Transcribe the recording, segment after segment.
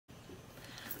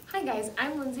Hi guys,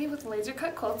 I'm Lindsay with Laser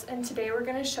Cut Quilts, and today we're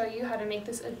going to show you how to make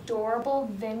this adorable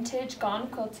vintage Gone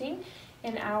Quilting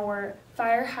in our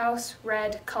Firehouse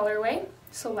Red colorway.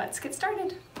 So let's get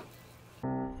started.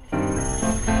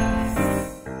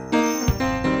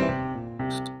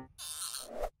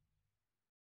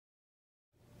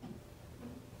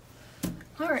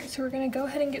 Alright, so we're going to go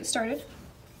ahead and get started.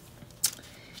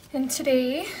 And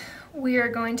today we are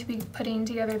going to be putting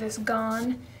together this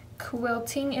Gone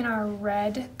Quilting in our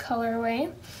red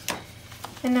colorway.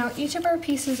 And now each of our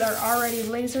pieces are already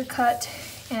laser cut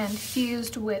and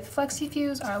fused with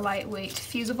FlexiFuse, our lightweight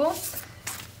fusible.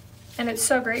 And it's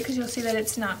so great because you'll see that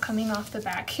it's not coming off the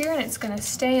back here, and it's going to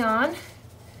stay on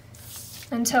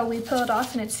until we peel it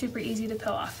off, and it's super easy to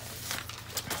peel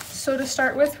off. So to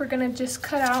start with, we're going to just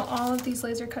cut out all of these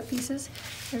laser cut pieces.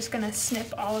 We're just going to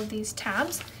snip all of these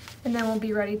tabs, and then we'll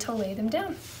be ready to lay them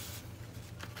down.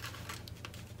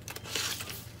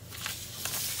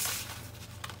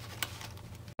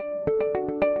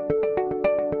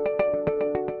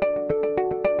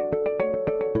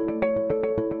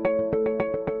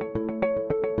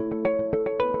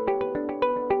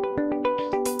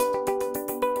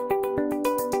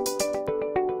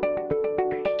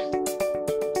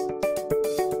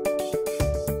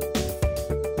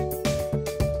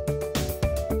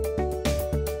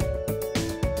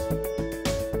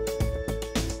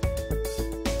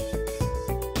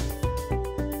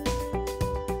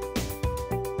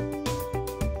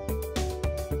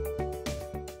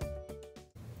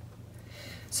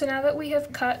 So now that we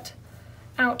have cut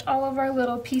out all of our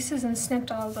little pieces and snipped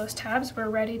all of those tabs, we're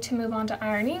ready to move on to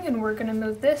ironing, and we're going to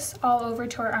move this all over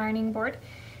to our ironing board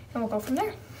and we'll go from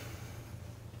there.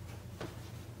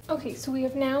 Okay, so we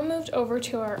have now moved over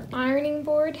to our ironing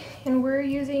board, and we're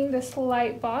using this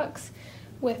light box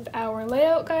with our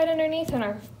layout guide underneath and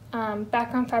our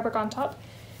background fabric on top.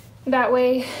 That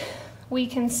way we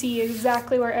can see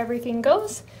exactly where everything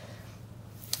goes,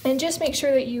 and just make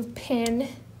sure that you pin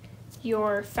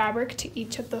your fabric to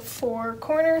each of the four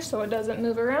corners so it doesn't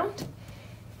move around.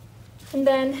 And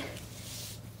then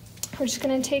we're just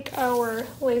going to take our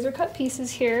laser cut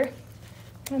pieces here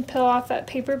and peel off that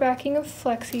paper backing of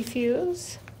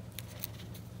FlexiFuse.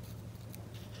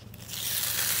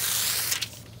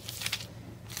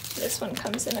 This one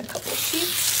comes in a couple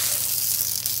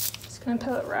sheets. Just going to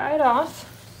peel it right off.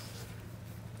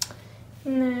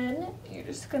 And then you're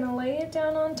just going to lay it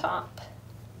down on top.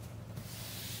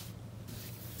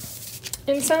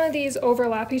 And some of these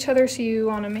overlap each other, so you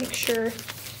want to make sure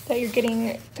that you're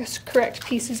getting the correct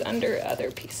pieces under other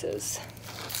pieces.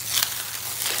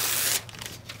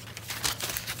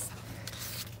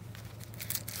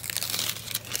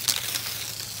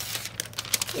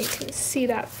 You can see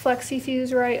that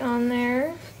FlexiFuse right on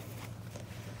there.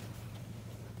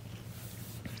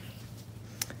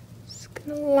 Just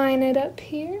gonna line it up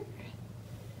here.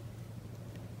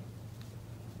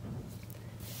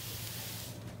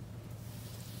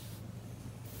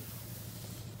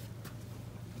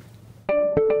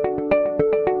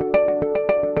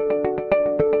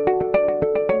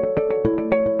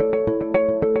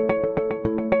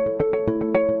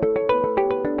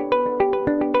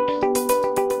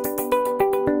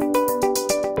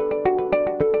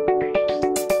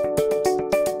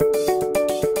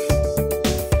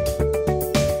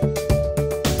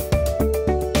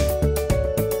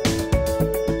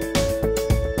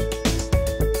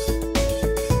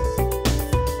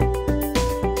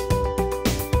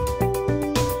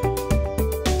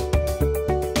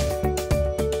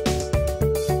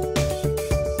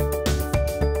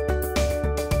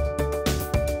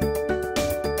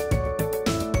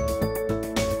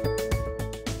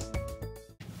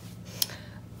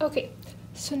 Okay,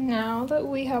 so now that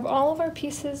we have all of our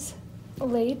pieces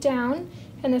laid down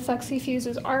and the FlexiFuse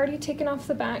is already taken off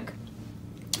the back,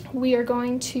 we are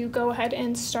going to go ahead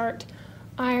and start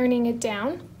ironing it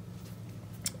down.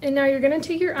 And now you're going to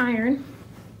take your iron,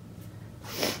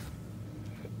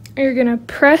 and you're going to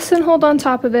press and hold on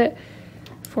top of it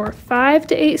for 5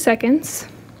 to 8 seconds.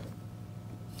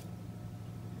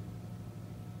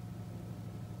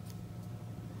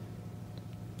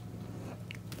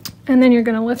 And then you're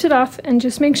going to lift it off and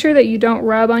just make sure that you don't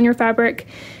rub on your fabric.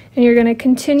 And you're going to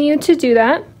continue to do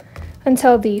that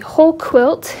until the whole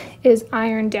quilt is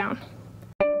ironed down.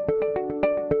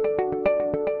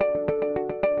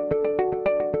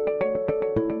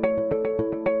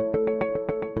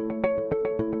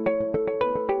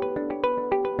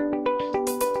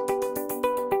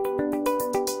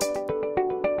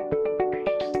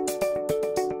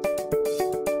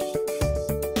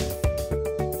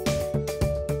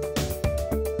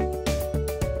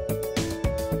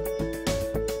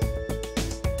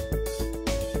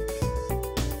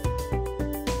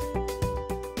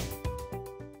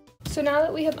 So now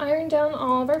that we have ironed down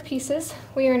all of our pieces,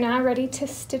 we are now ready to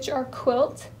stitch our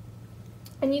quilt.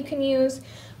 And you can use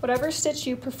whatever stitch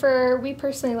you prefer. We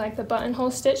personally like the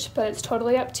buttonhole stitch, but it's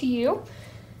totally up to you.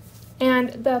 And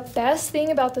the best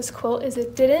thing about this quilt is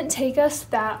it didn't take us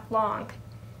that long.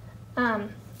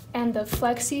 And the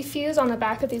flexi fuse on the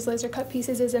back of these laser cut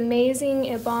pieces is amazing.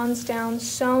 It bonds down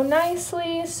so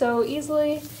nicely, so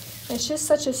easily. It's just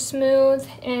such a smooth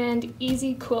and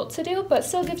easy quilt to do, but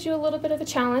still gives you a little bit of a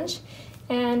challenge.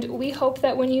 And we hope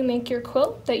that when you make your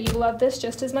quilt that you love this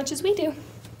just as much as we do.